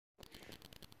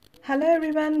Hello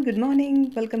everyone, good morning.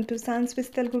 Welcome to sands with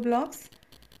Telugu blogs.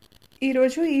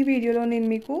 ఈరోజు ఈ వీడియోలో నేను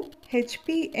మీకు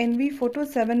HP N V photo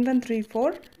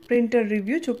 7134 printer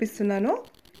review చూపిస్తున్నాను.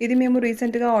 ఇది మేము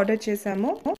రీసెంట్గా ఆర్డర్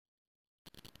చేశాము.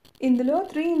 ఇందులో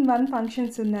 3-in-1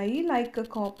 ఫంక్షన్స్ ఉన్నాయి. లైక్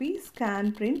కాపీ,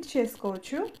 స్కాన్, ప్రింట్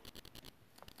చేసుకోవచ్చు.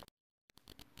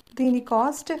 దీని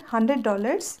కాస్ట్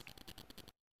 $100.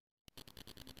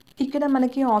 ఇక్కడ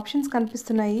మనకి ఆప్షన్స్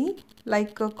కనిపిస్తున్నాయి.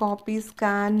 Like copy,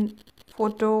 scan,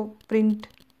 photo, print.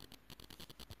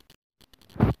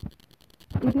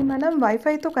 ఇది మనం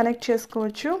వైఫైతో కనెక్ట్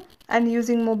చేసుకోవచ్చు. అండ్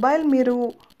యూజింగ్ మొబైల్ మీరు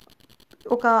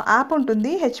ఒక యాప్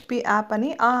ఉంటుంది, హెచ్పి యాప్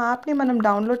అని. ఆ యాప్ని మనం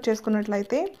డౌన్లోడ్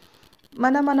చేసుకున్నట్లయితే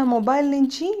మన మొబైల్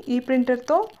నుంచి ఈ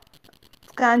ప్రింటర్తో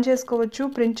స్కాన్ చేసుకోవచ్చు,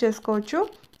 ప్రింట్ చేసుకోవచ్చు.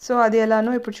 సో అది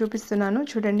ఎలానో ఇప్పుడు చూపిస్తున్నాను,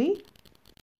 చూడండి.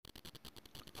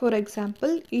 ఫర్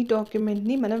ఎగ్జాంపుల్, ఈ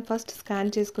డాక్యుమెంట్ని మనం ఫస్ట్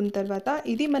స్కాన్ చేసుకున్న తర్వాత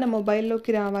ఇది మన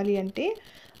మొబైల్లోకి రావాలి అంటే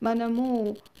మనము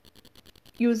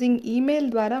యూజింగ్ ఈమెయిల్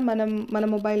ద్వారా మన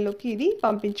మొబైల్లోకి ఇది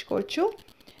పంపించుకోవచ్చు.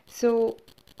 సో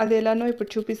అది ఎలానో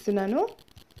ఇప్పుడు చూపిస్తున్నాను.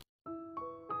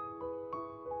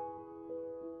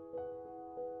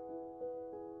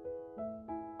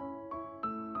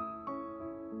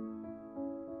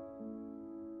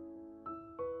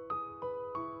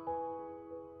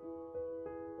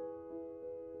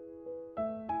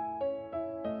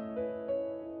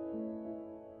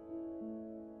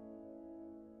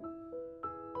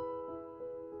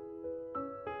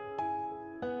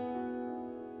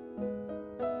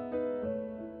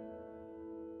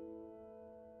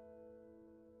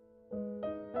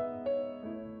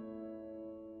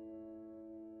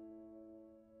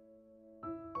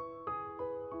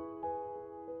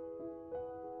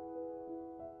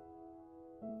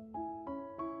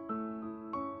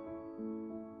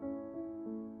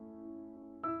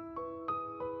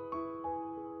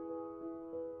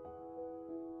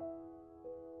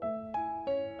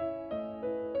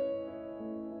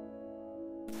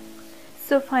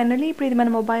 సో ఫైనలీ ఇప్పుడు ఇది మన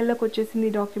మొబైల్లోకి వచ్చేసింది.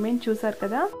 డాక్యుమెంట్ చూసారు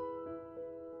కదా.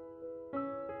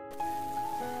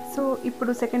 సో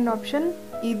ఇప్పుడు సెకండ్ ఆప్షన్,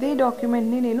 ఇదే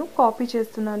డాక్యుమెంట్ని నేను కాపీ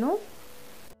చేస్తున్నాను.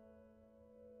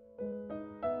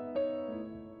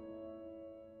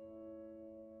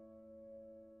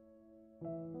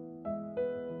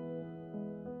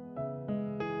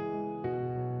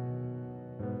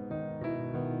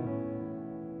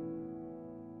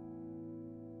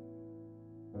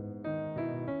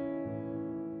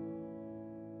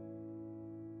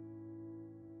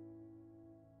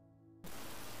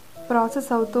 ప్రాసెస్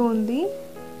అవుతూ ఉంది.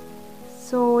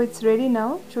 So it's ready now.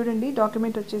 చూడండి,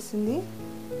 డాక్యుమెంట్ వచ్చేసింది.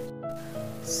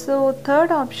 సో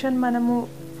థర్డ్ ఆప్షన్, మనము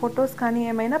ఫొటోస్ కానీ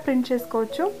ఏమైనా ప్రింట్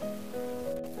చేసుకోవచ్చు.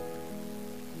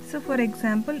 సో ఫర్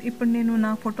ఎగ్జాంపుల్, ఇప్పుడు నేను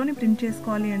నా ఫోటోని ప్రింట్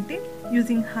చేసుకోవాలి అంటే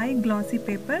యూజింగ్ హై గ్లాసీ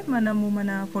పేపర్ మనము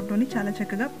మన ఫోటోని చాలా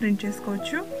చక్కగా ప్రింట్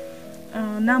చేసుకోవచ్చు.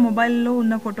 నా మొబైల్లో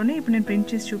ఉన్న ఫోటోని ఇప్పుడు నేను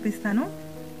ప్రింట్ చేసి చూపిస్తాను,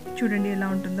 చూడండి ఎలా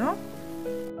ఉంటుందో.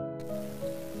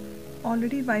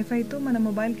 ఆల్రెడీ వైఫైతో మన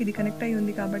మొబైల్కి ఇది కనెక్ట్ అయ్యి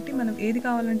ఉంది కాబట్టి మనం ఏది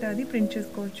కావాలంటే అది ప్రింట్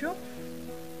చేసుకోవచ్చు.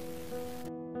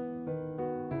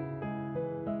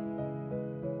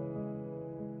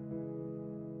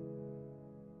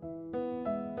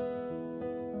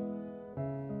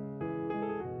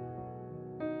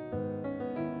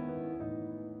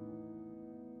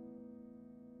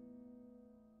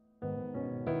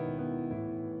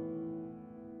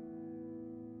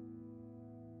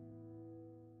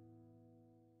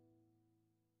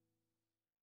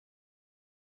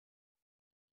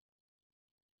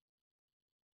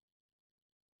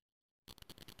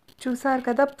 చూసారు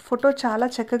కదా, ఫోటో చాలా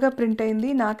చక్కగా ప్రింట్ అయింది.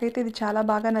 నాకైతే ఇది చాలా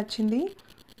బాగా నచ్చింది.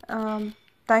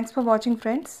 Thanks for watching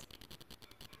friends.